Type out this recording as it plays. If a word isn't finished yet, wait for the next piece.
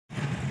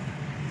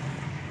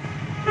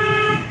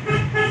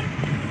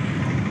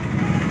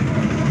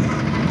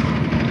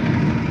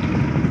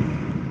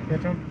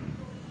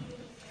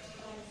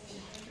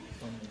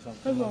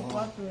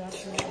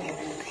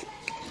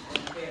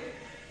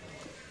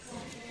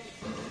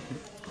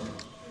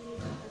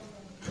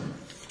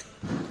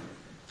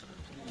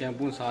Kaya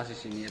pun sa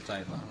sini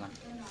cai pa lah.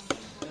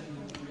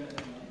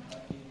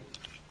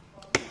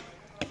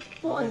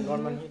 Ron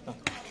man hito.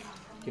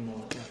 Kimo.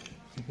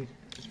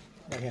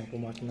 Bayan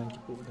kumakinan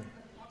cukup tu.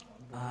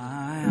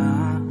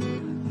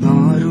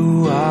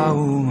 너루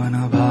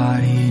아우마나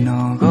바리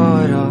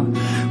너거라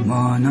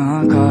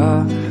मनका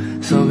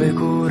सबै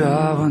कुरा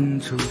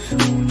भन्छु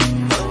सुनि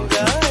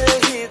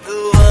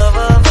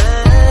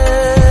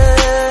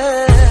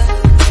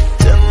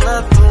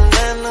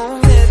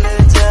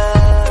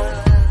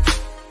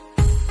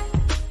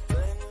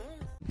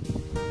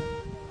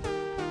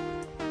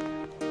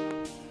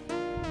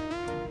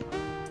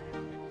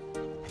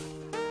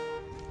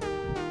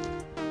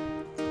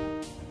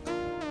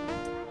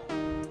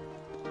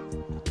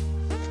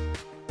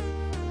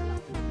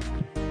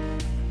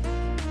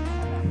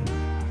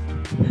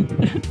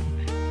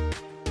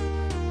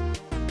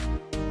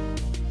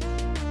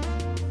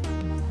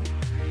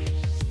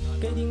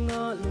cái đi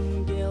ngõ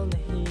lưng gel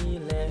này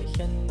hileh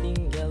khen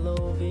đinh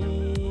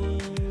gelovin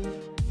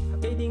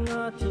cái đi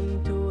ngõ tim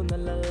tu na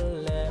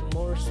lệ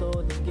more so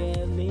đinh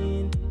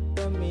gelin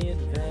tamit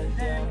về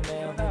giang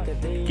mèo hay cái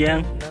đây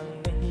Giang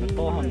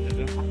to hơn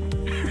chứ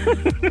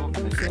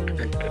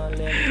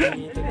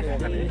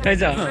thấy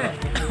chưa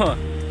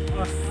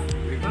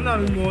nó là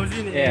mùa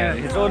gì này yeah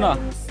it's all no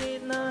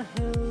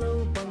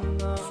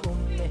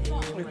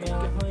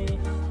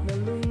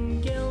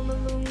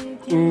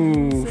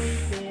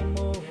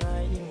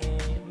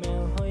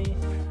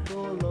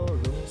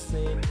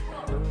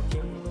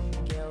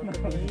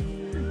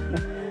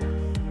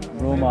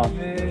Roma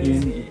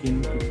in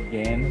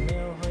again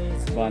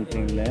one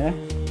thing le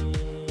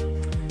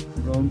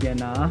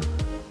Rogena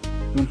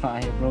nun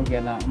phải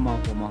Rogena màu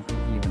của màu cái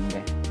gì vấn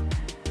đề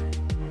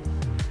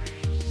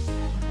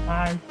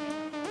ai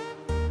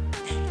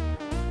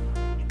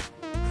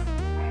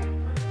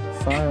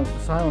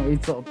sao ít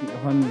chỗ bị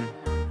hơn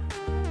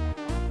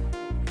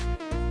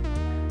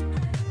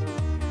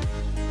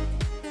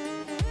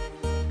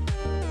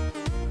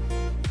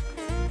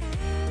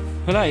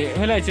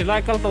hồi lại chỉ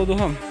lại câu tàu đúng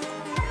không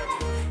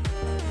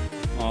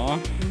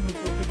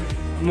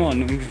mỏ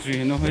nó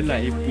gì nó hơi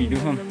lại bị đúng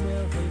không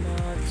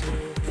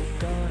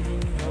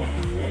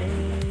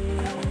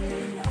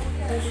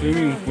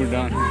swimming pool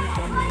down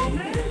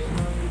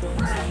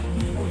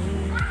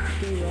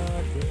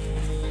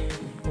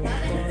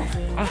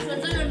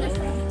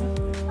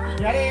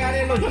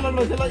Yare lo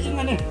chalo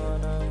ingane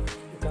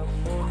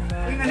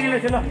lo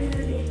chalo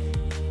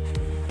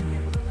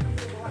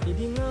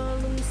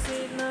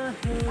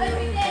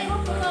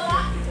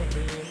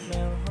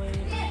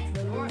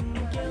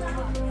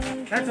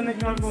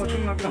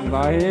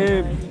Vai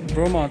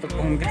Broma to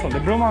không cái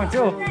thằng Broma chứ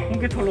không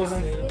cái thằng luôn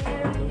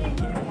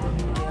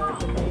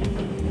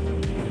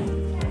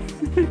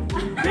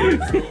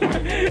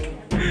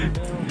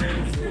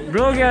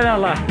bro kia nào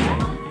là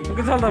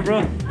cái thằng là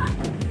bro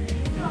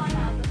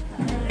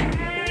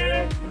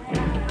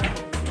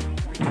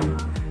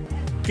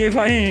kia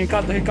phải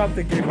cắt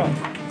thì kia phải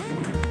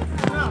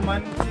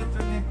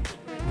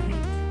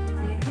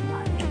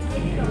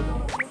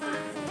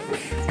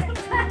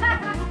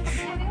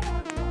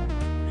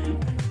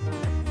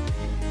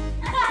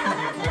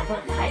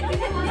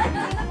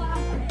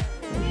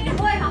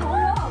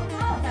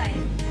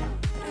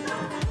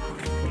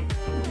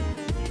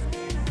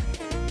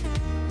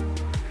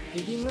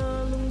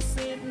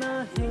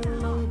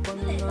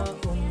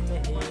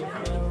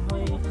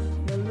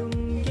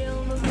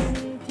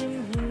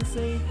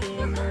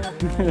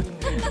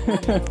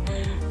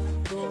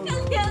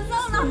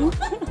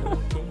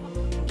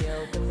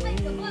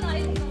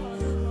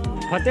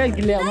Hotel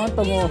gila mo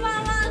to mo.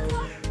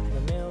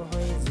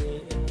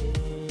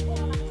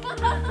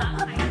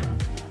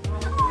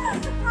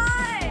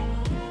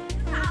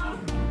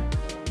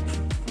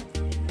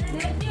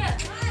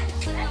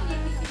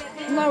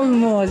 Nào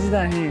mo gì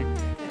đó nhỉ?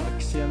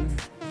 Action.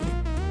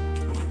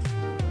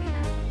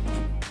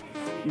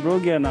 Bro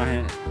kia nào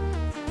hè.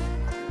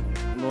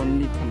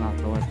 Lonely khana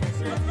to है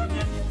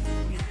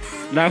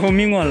लाखों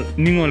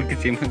मिंगोल के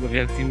चीम को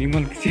व्यक्ति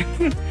मिंगोल के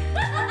चीम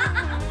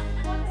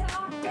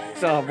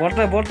चा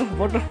बोलता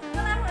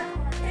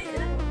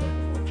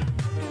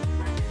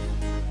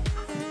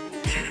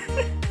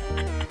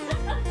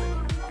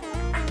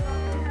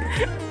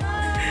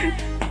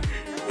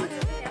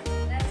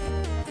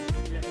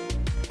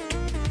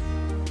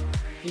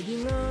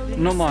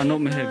no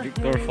me have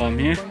Victor from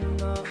here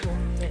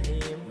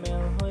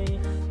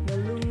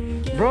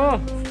bro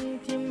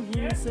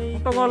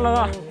to con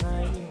là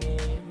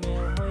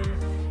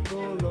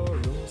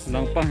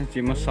đang băng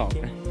chỉ một sọt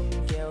này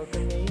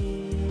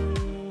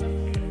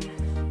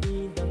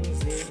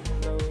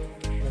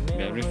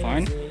very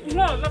fine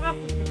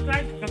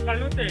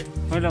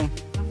hơi lòng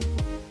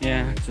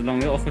yeah chỉ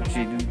lòng cái ốc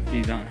chỉ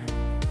đi ra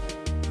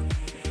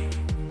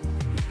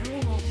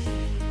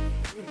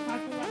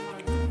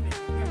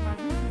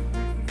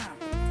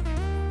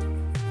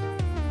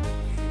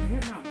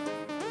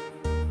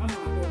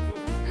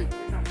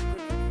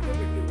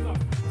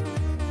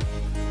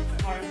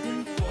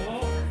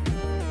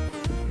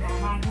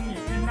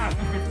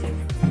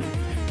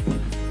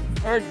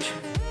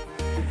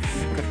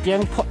cái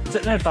tiếng phật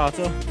rất là to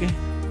chứ cái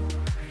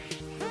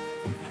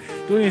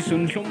tôi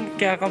xuống xuống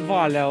kia cái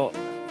vỏ leo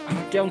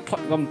tiếng phật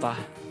gầm ta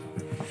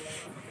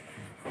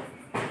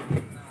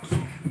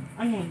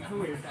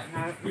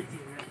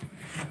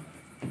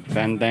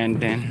đen đen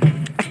đen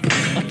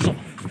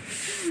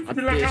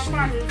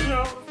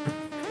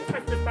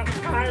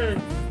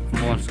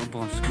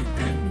bons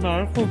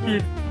nói không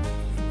kịp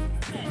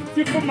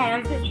chứ có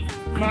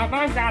mà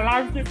bao giờ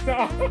làm kịp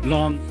rồi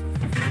lom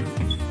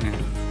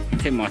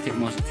thêm mà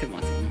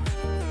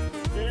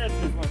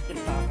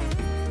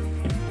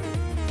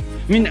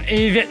mình ở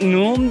Việt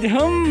Nam thì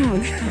không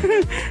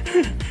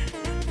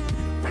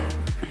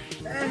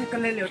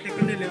con lên liều tiền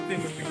mình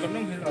còn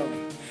nông hết rồi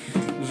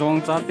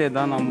rong cha tiền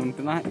đó nằm mình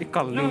na ít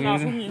cẩn nông luôn nào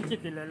không nhìn chỉ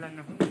là lần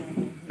nào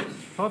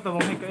thôi tao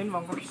muốn cái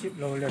vòng có ship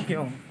rồi là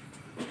kiểu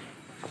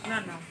นั่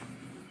นnào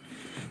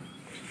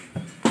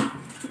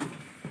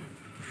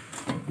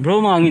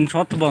bro mà nghìn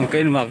shot bằng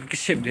cái mà cái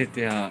ship đấy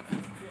thì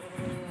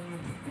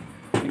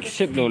cái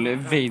ship đồ lấy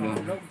về rồi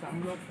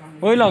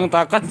ôi lần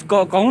ta cắt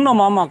có không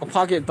nào mà có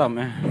phá cái tầm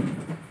ấy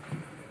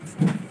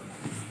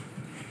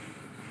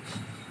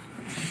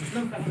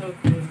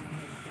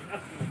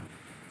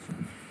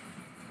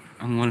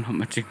ngon lắm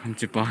mà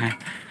chỉ bao hay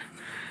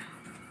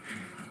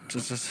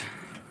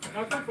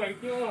nó có quậy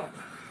chưa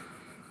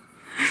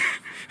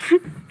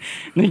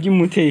này cái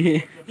một thế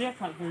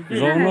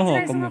rong nó họ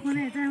có một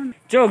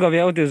chưa gặp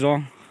béo từ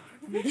rong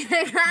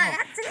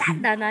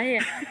đã nói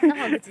nó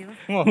hỏi cái gì mà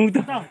không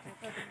đâu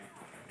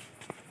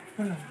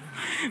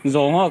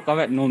rong họ có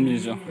vẻ nôm gì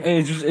rồi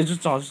ê chú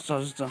chào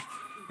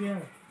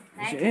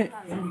ê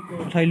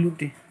thay lút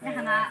đi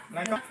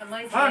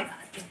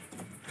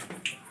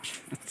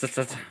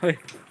chà ơi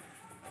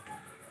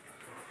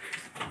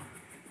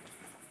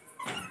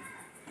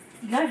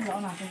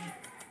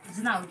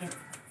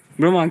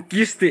bro mà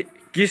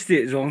kiss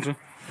rong cho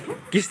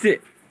kiss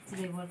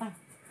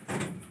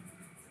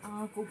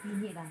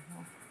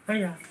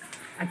bây giờ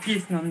anh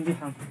kiss nằm đi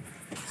không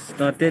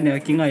ta tên này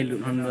cái ngày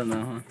lụt hơn rồi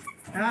nào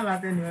đó là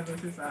tên này tôi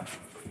sao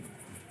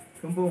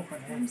không buông phải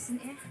thôi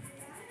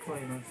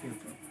nó xỉu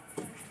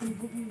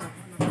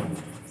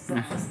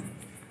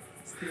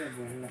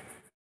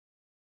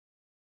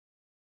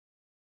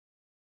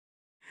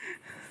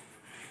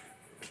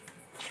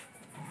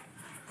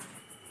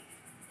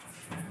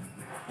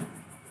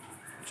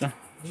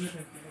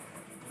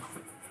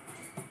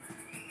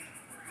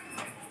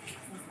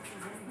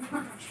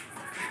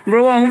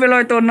bro không phải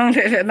lôi tôn năng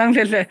lệ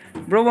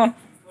bro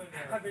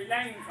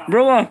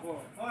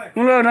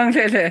không lôi năng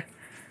lệ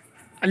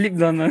anh lip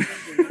dần rồi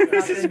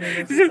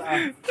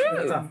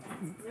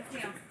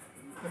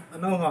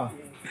nó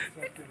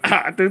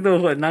hả từ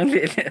hồi năng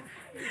lệ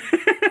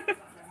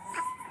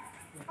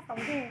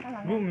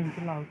bro mình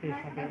cái lao tê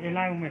cái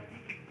lao mày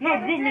nó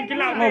bro mình cái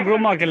lao bro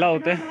mà cái lao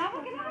tê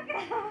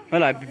mới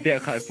lại bị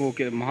khai phụ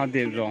cái mà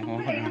đẹp rong họ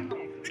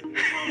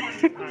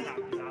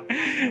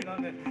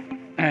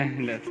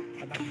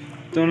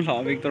don't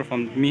allow Victor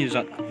from me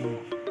that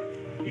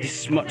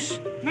this much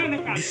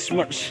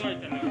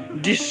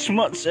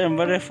and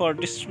very for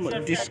this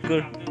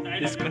girl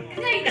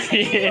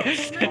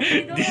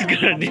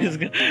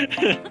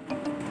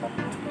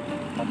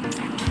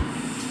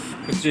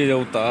cái gì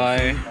đâu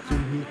tại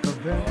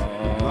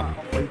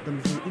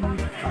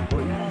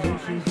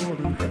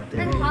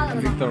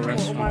Victor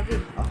restaurant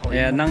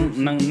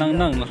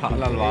năng là họ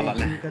là loa lại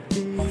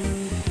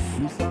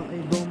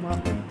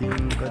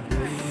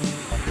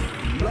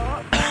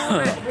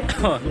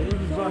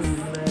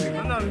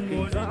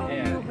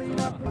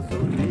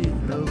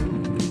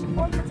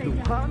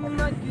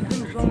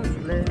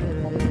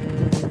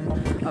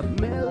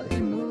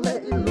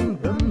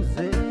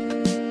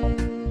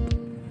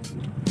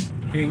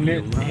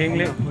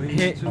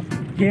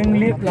hiền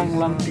liếc lăng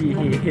lăng thì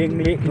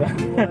hiền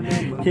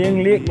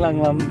liếc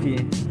lăng lăng thì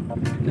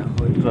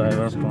rồi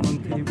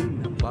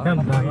em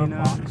thấy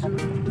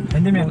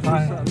anh đi miền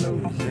Tây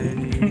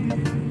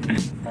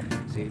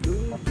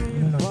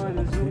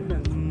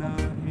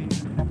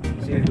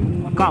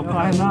cọc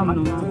hai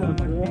năm nữa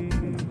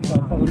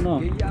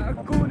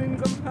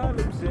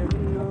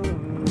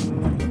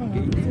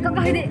có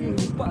cái đi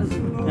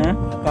hả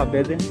cọc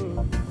biết đi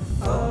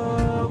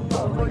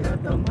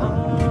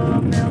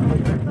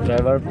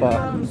driver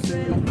park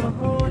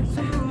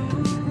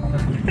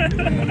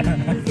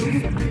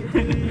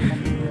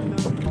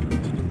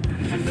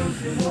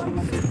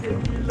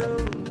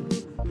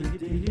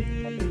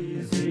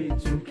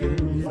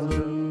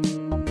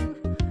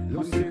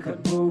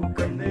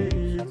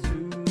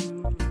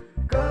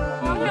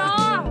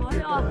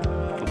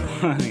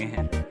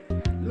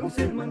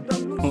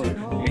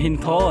hình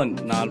thôn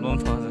nào luôn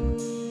thôi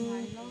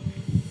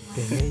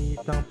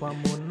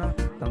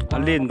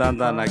Alin dan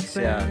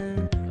nagsya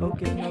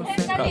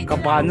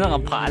kapan nga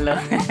pala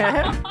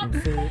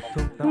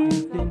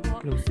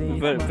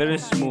very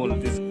small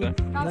this girl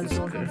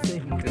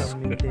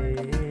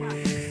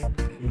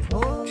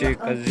che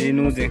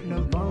casino de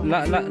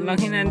la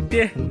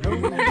hinante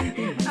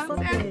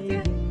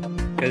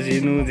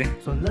casino đi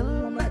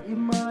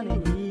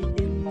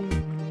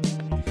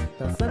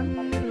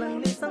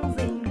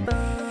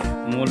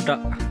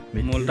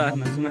Molda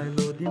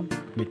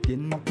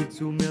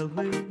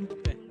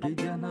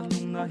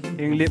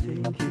HENGLEP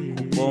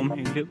bom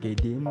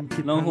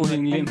HENGLEP long ho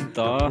HENGLEP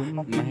ta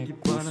mai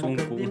ku song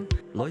ku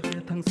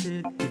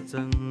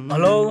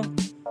hello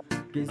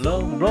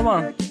bro ma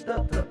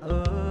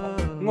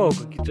ngo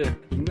ka kite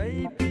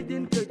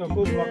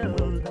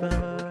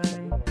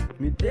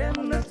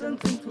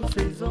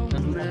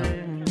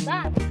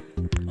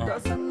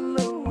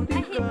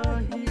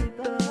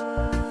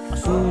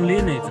sung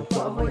li này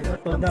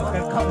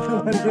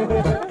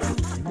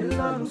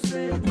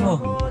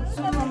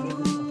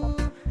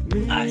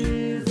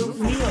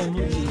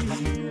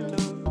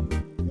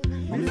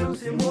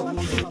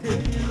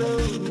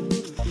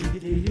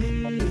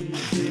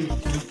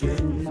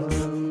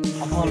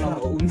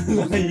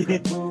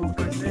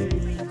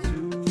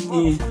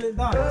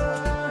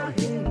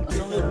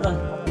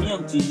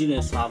chỉ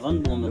là xả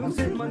vẫn của mình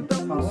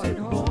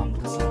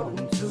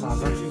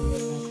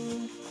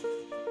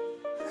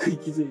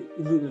cái gì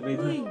itu lebih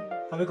thôi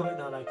kami có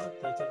đã lại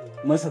tay chân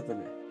rồi masa tu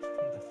ni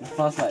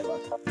fast lại bạn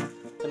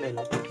cái này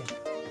là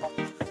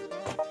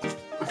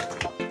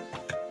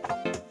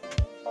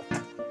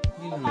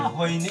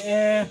hồi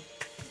nè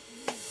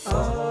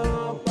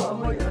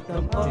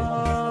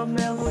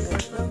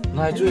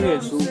này chú hệ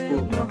số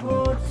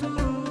của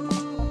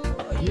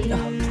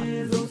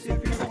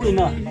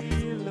ina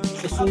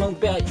cái số năng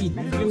bè ít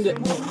phim đấy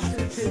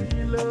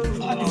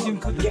phim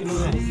khởi nghiệp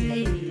rồi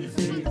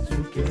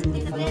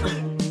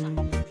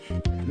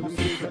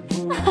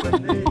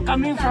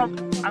coming from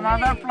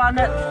another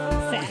planet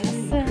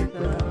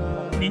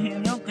ni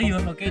nó cái gì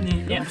nó cái gì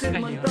em cái gì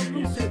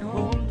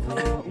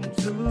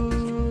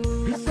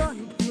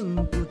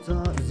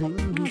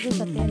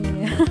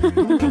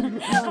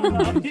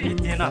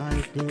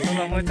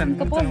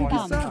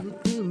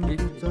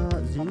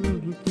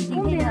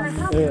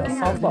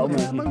sao bảo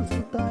mình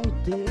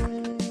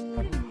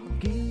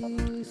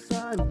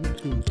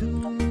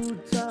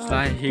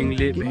sai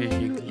HENGLEP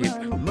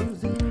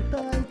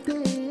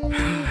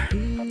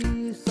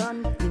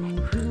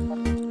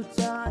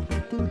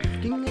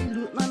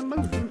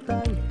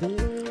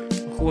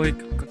khôi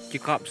cái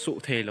cọp sụ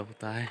thể lẩu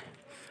tai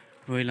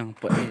nuôi lằng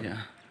bậy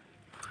nhá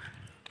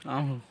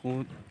áo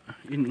khu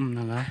in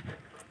là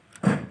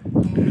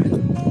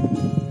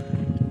cái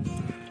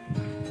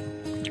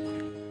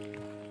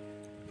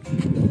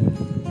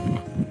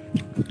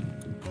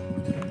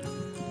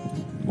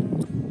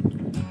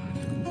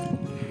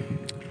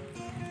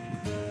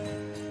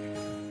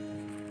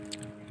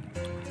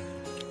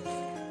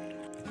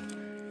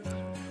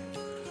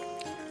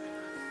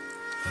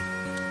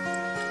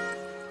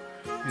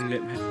mình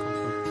lệm hết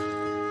con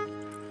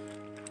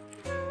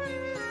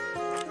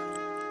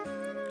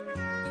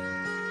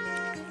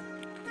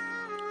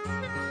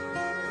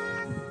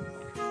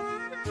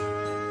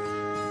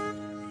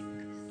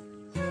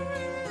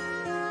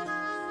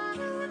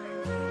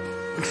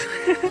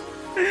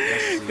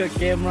cái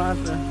camera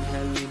thôi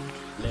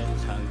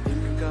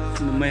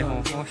mày hò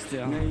host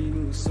chưa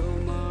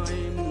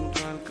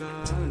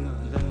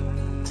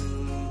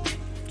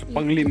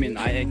bằng limit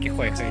ai cái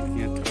khoai khai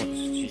như thôi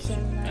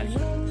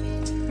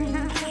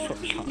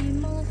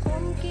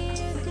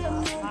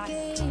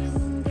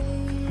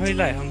hơi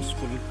lại hàng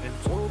school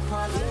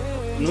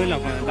nuôi là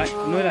phải lại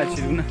nuôi là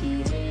chỉ đúng này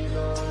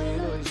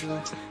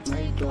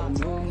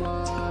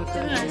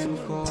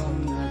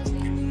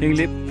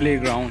HENGLEP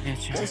playground hết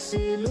chứ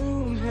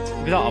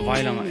bây giờ ở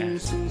vai là mày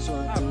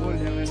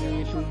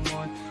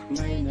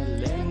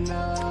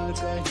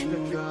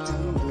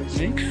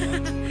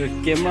cái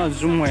game mà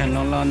zoom ngoài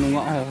nó là nó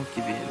ngõ hồ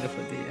kì bị là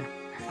phải đấy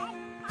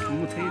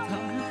không thấy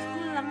thằng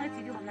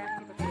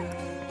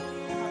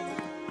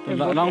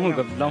long hùng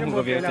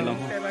gặp việc thì long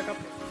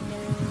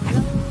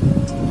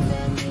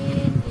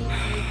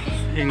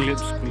HENGLEP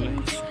school này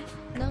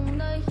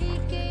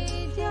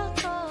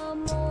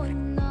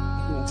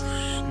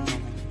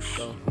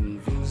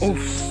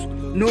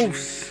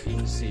nose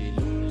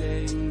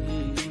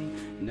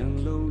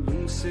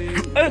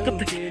ê cái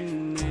gì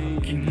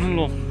kinh nó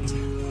luôn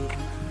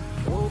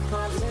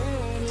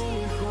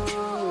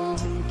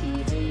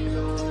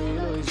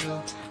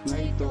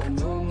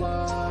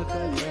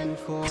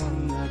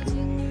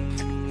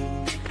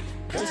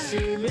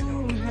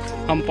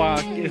hampa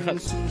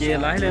kia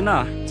lái lên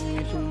à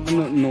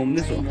nôm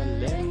đấy rồi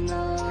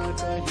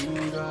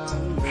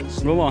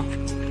đúng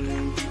không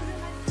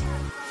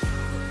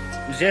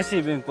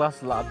Jesse bên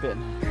class lạ bên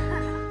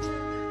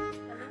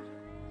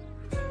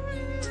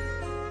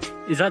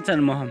Isa chân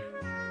mà hầm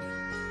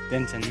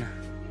bên chân nè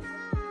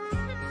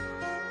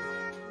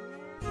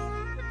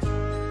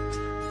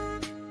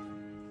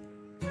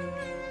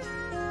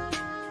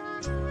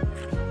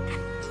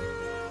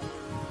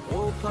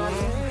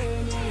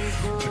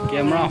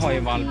camera hỏi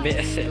vào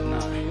bệ sẽ nè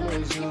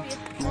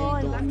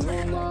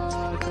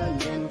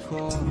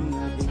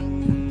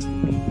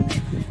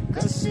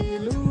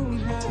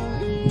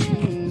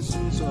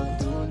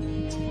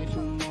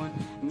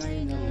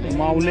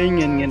mau lên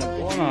nghiền nó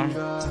có nào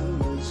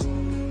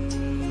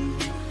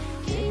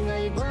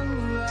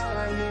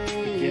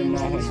kia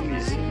mau hơi suy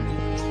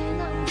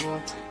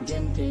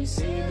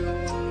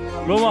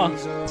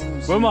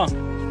rồi mà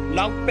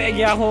lão bé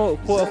gia hồ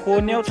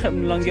neo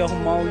thầm lần gia hồ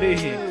mau đi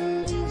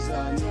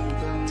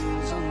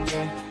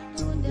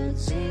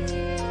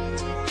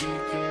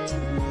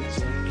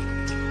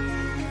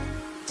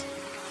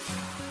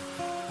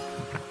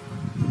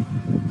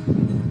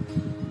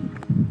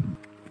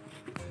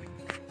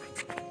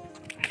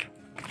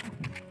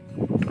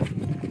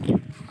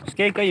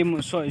cái gì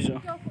mà soi rồi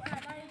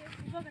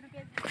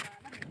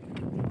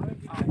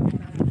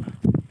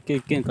cái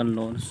cần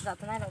lon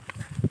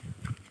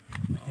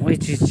ôi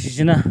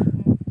chị nè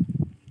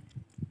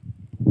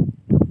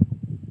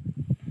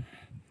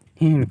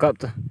cắt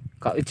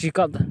chỉ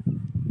cắt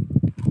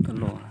cần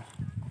lon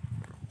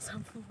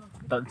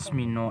that's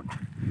me not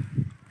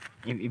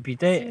if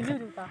it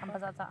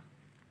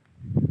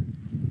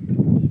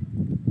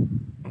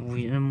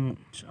we am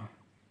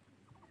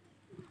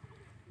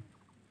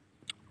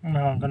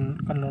nào cần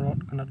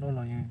lon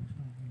rồi nha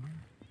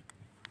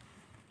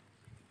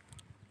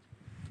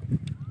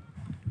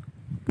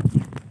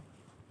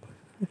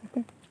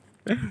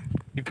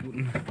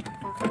ipun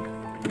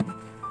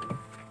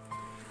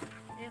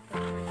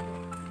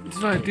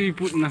sai tu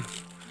ipun na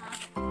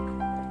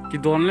ki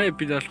don le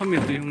pi da thome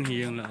tu hung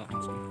hiang la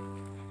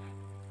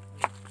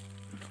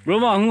bro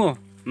ma ngo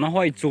na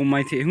hoi chu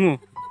mai thi ngo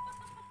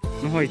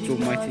na hoi chu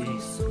mai thi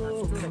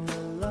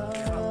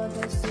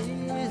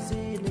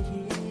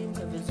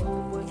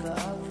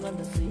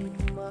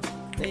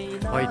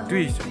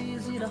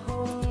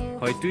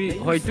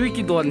hỏi tui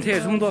ki don the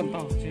sung don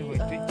tao che hỏi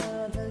tui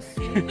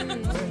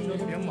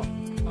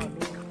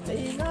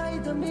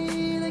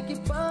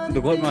the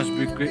god must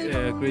be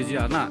crazy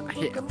na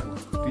he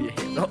tui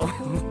he đó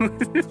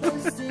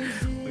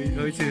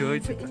hơi chứ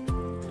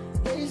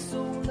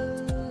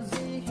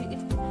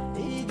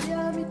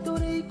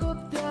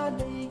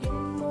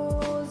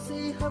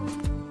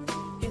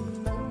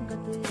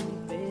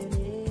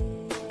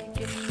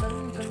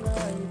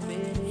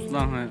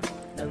lang hai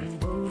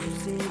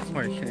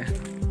hỏi khe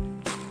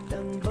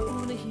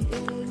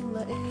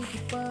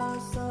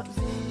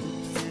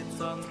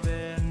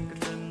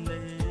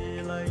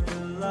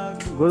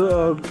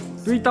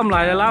tuy tâm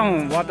lại là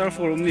làm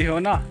waterfall đi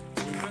hơn à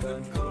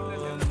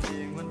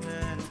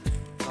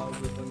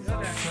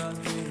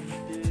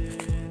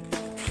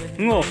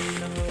ngô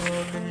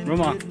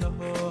đúng không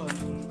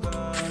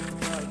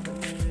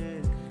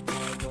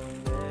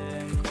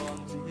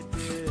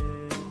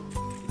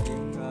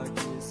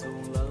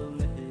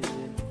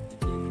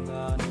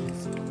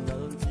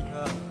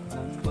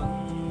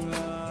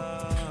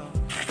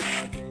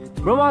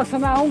bro mà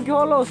sana không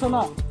kêu lo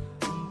sana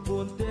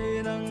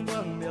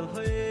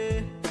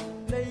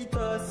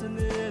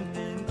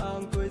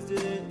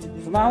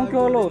sana không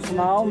kêu lo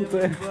sana không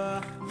tuệ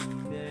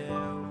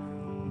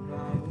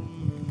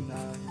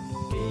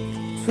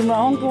sana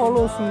không kêu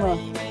lo sana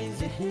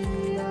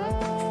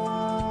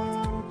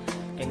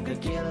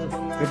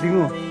cái tiếng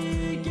ngô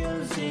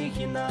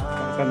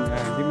cần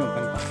tiếng ngô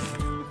cần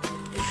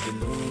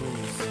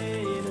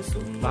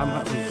làm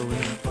hạt tôi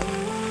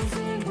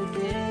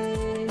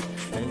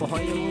có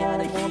hỏi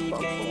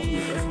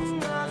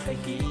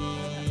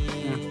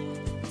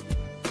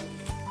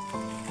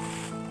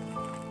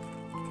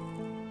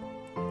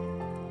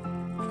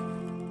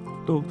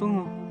tụt đúng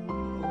không?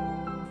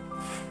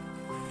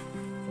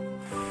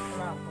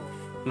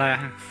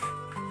 Là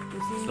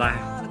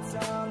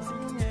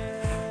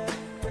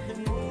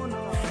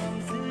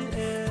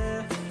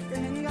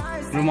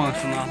nhưng mà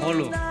sao nó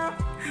luôn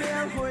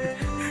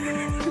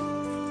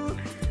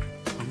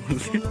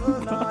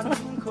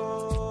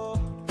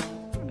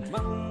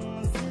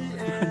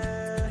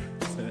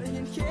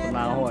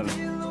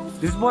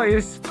this boy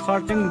is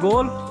searching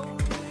gold.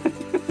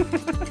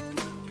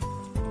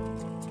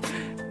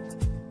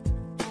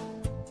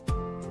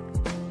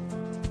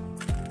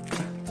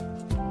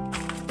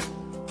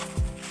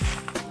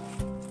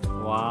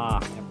 Wow,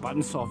 a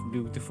bunch of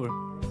beautiful.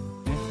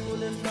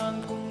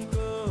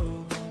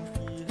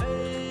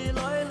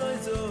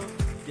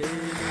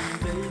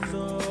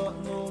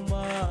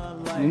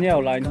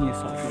 Nhiều lại như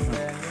sao?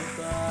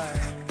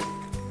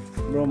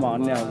 Bro mà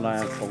nhiều lại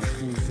không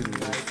thu sinh.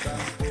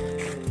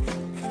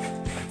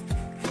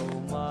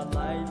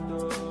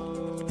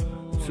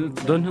 Sự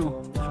đơn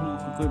không?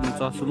 Tôi mình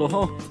ra số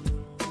lô.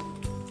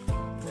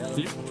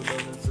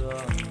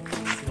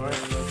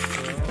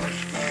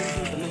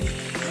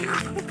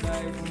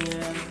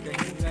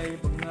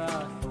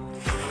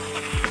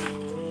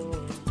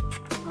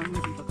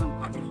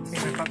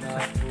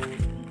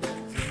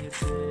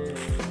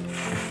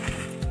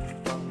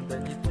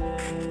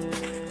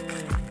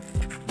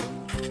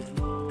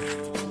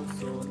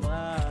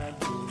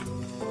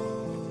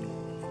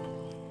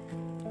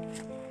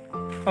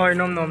 ôi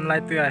nôm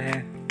lại tươi hè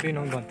tươi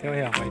nôm đòn theo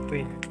hẻo phải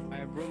tươi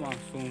ai bro mà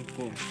xuống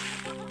cùng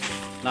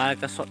lại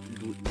cái sọt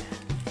đụt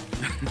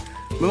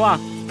đúng không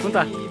chúng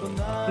ta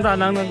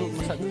đang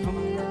sọt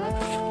không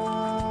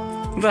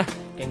chúng ta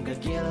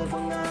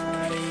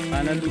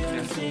Mana lu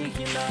ya?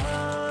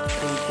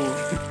 Sungku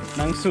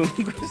nang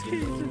sungku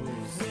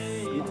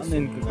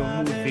nên cái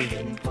mua thì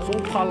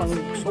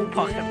số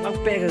pha cái bác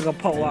bé cái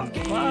phao à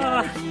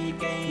wow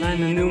này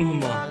nó nương không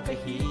mà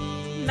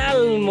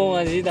nál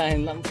mua gì đây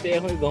làm bé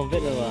hơi còn biết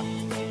rồi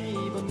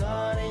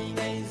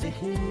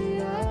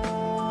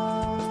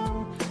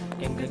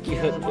mà cái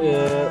hết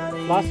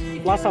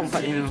last xong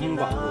phải không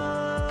bảo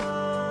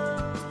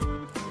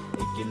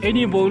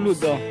any bố lụt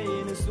đâu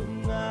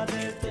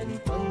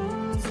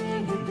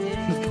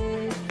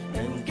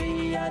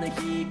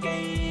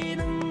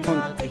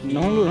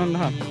nó luôn không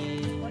hả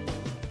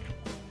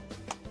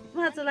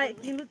màจะไล่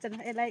กินลูกจัน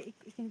ไล่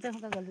กินจัง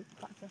เขาก็ลูก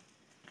ปะจ้ะ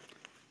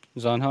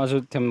Giòn họ sẽ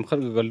thêm khát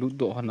gần lút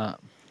độ hơn à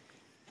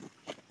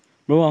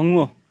đúng không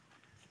ngô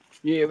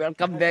ye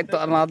welcome back to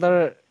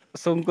another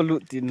song có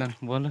lút tin năng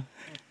bố luôn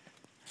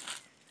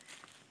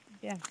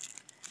yeah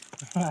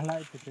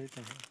lại từ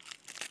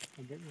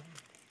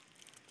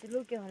chỉลู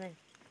กเกี่ยวอะไร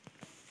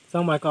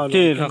xong mai còn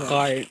chứ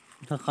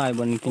thà khai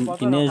bọn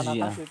kinh này gì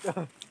à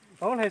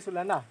không hay sụt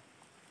lấn à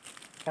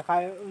thà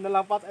khai nó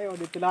làm bắt ai ở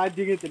đây từ lai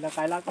đi từ là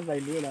cái lá cái giày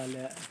nữa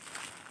là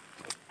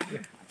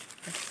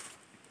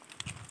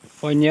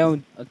hồi nhiều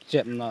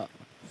chuyện là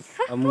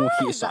mua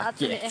khí sạc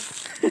chè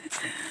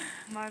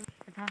mà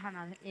ถ้าหา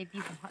อะไรเอพี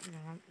ของเขาอย่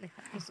างนั้นเลยค่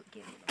ะที่สุดเ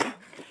กี่ยว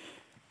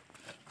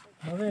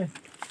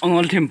ông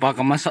ăn thêm ba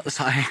cái mà sợ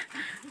sai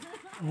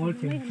ngồi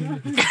thêm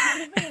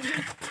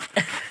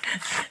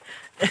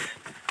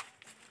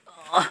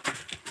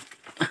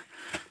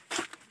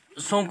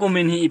xong của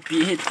mình thì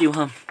bị hết tiêu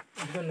hầm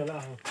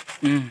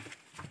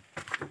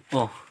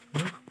ồ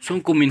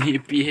xong của mình thì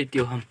bị hết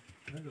tiêu hầm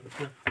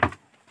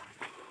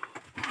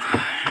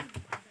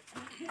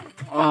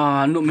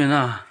à nụ mình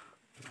à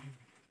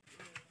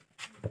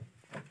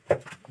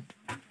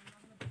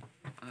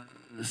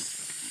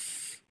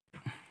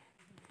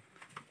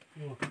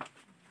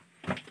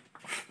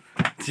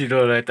chỉ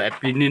đồ lại tại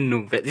pinin nụ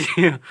vậy gì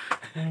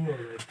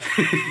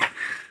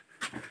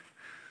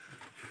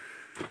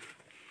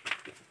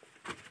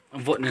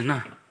vội này nè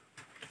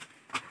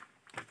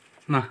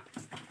nè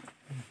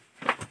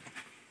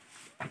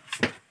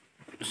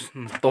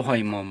to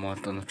hay mà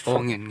to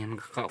nghiền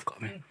cạo cạo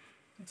mày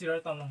chỉ là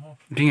tao nó không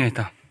đi ngay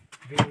ta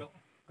vì lộ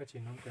cái chỉ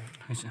nó cái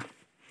hay sao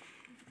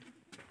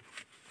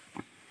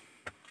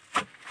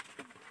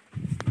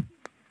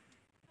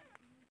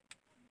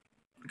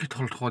cái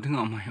thò thế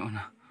ngạo mày ôn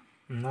à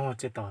nó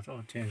chỉ tỏ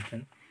cho trên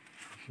chân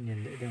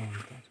nhìn để đâu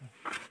tỏ cho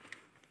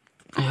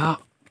ya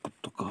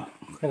tôi có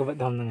cái vật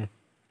đầm này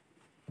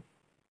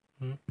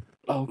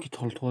cái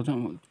thò thế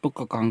tôi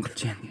có càng cái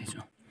chén này chứ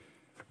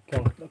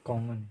cái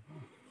con mình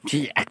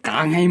chỉ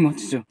càng hay mà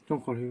chứ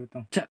trong khẩu hiệu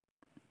tao chắc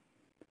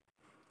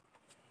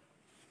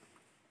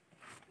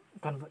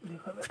căn vật đi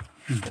khỏi vậy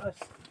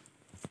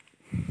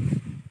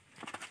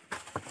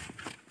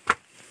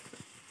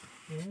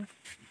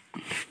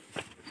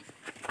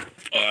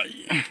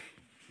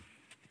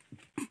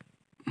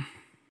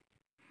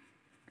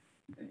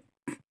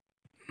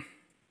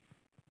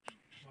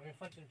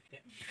phân chân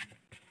đẹp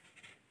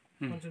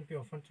phân chân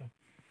biểu phân chân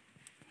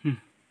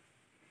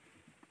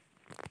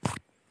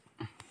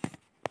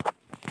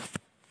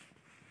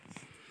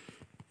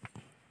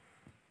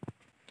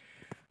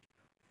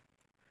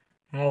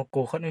ngô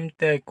cổ khăn em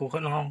tê cổ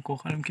khăn ngon cổ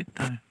khăn em kít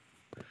tay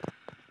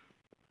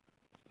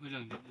hơi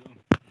lần lượt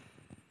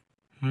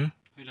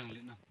hơi lần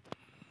lượt nào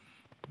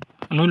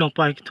núi lòng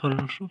bay thôi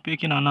số bé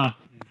kia nào nào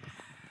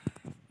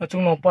ở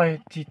trong lòng bay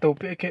chỉ tàu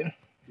bé kia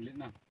lượt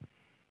nào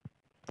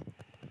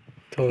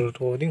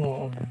thở đi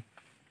ngọ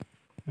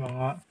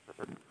ngọ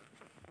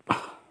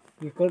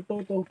thì có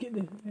tô kia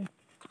đi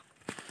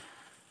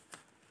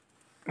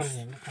cái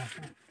này nó càng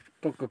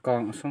tôi có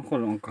càng xong khỏi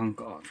lòng càng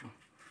cọ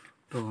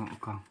tôi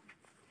càng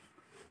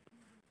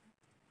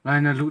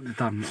lại là lụt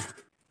tầm nữa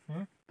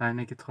lại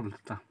này cái thôn lụt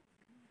tầm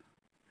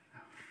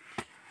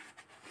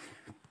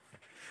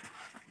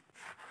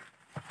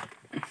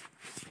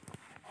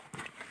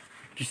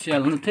cái xe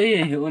nó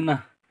thấy hiểu nè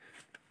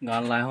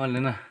gà lại hoa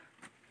lên nè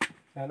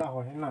xe đã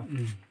hỏi thế nào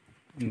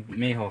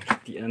mê họ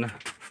tịa nè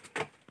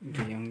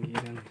cái ông gì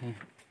đang thế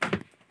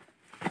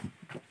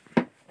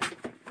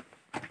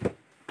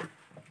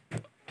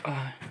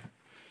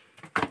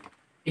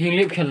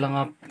HENGLEP CAVE là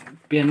ngap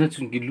biển nó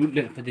chun cái lụt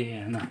lệ phải đi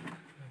nè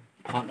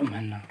hot âm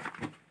hành nè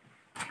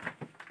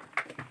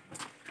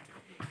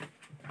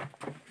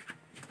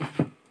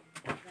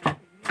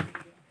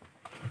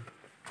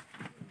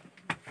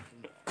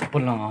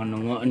Pulang nó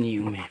ngỡ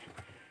nhiều mẹ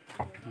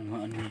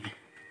ngỡ nhiều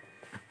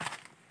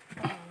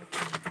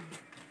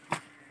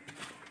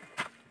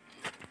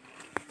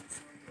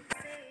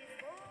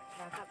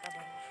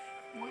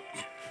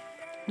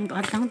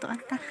untuk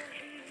anta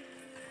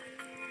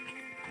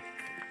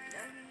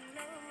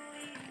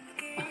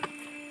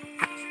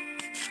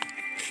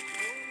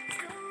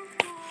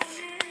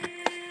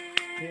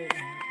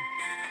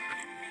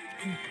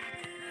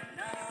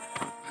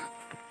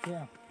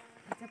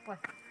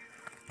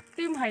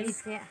tim hay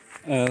xe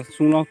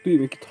xuống nó tùy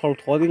với cái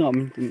thò đi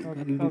ngậm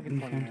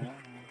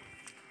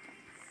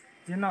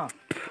thế nào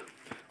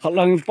好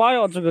冷巴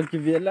哟，这个给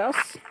别了。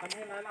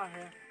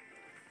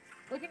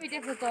我这边这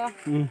是多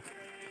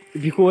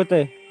比过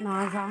得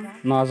哪张？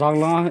哪张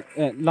啦？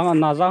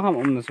哪张还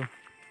没呢是？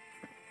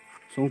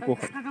送过。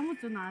他刚我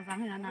做哪张？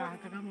哪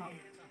他刚冇。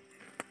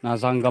哪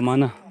张干嘛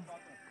呢？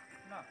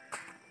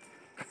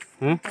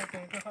嗯？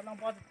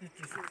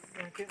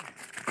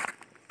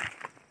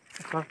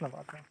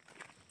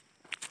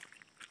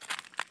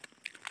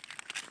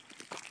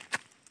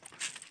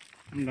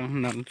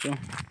哪做？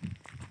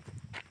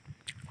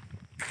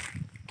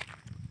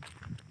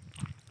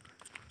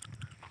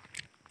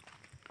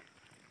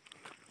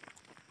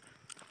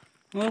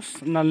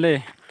哪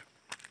嘞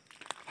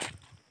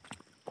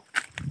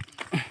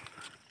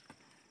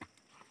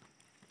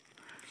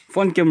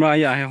？phone camera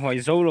ya hay hỏi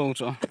dấu lâu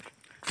rồi,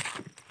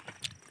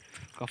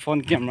 cái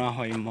phone camera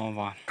hỏi mò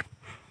ván,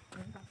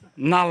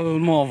 nal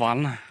mò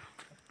ván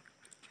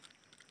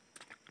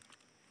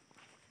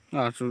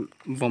à, chú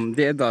vòng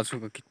đĩa đó chú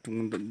cái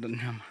tung đần đần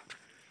ham,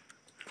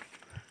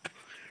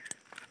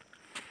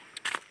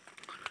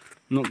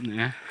 nộp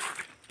nè,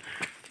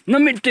 nó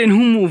bị trên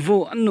hung mù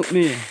vô ăn nộp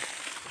nè.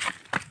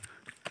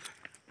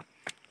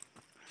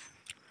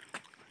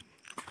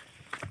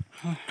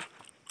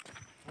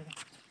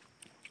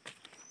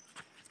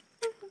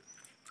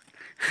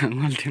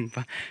 Ngon thêm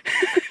pa.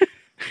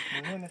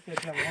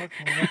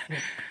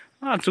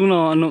 Chúng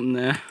nó nộm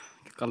nè,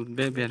 còn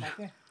bé bé.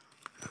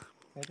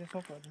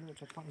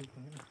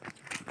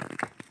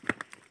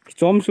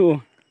 Chóm su.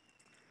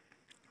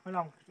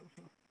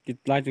 Kịch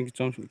lại trong cái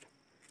chóm su.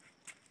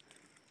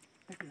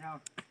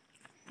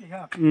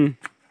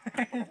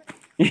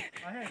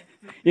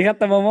 Ikat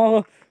tama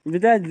mo,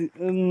 bida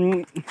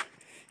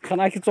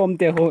kana ki chom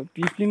te ho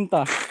pi film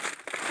ta.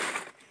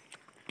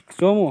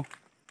 Chomo.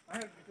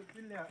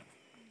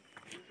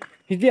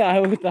 Hidia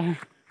ho ta.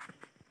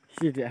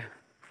 Hidia.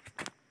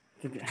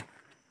 Hidia.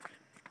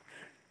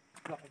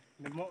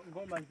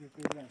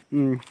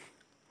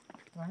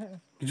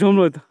 Chom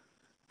rồi ta.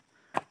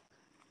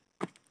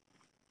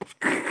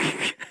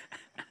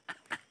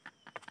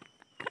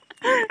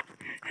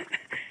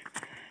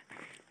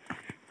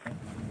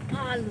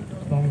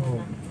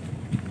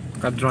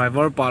 Cái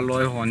driver pa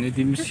loi hon ni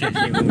dim se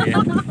hi ko ge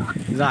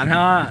zan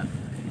ha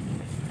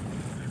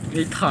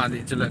ei tha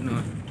de chela no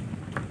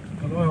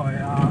loi hoi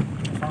a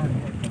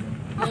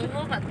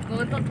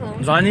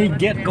zan ni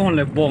get kon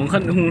le bong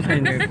khan hung thai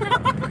ne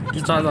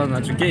ki cha da na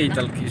chu ge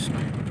chal ki s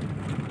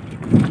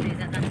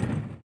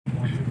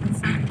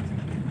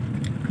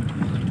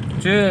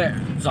che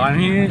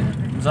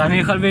zan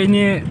ni khal ve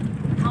ni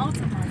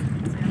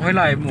hoi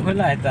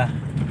lai ta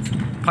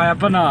phai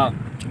pa na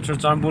chu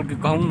chan bul ki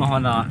kong ma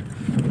na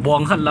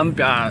bong khat lam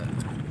pya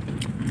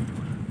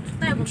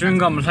chewing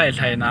gum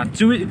thai na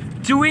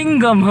chewing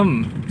gum hum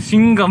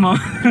chewing gum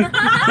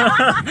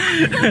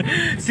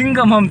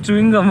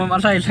hum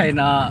thai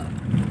na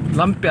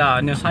lam pya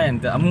ne sai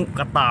ante amu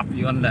ka tap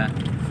yon la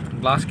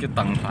glass ki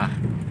tang tha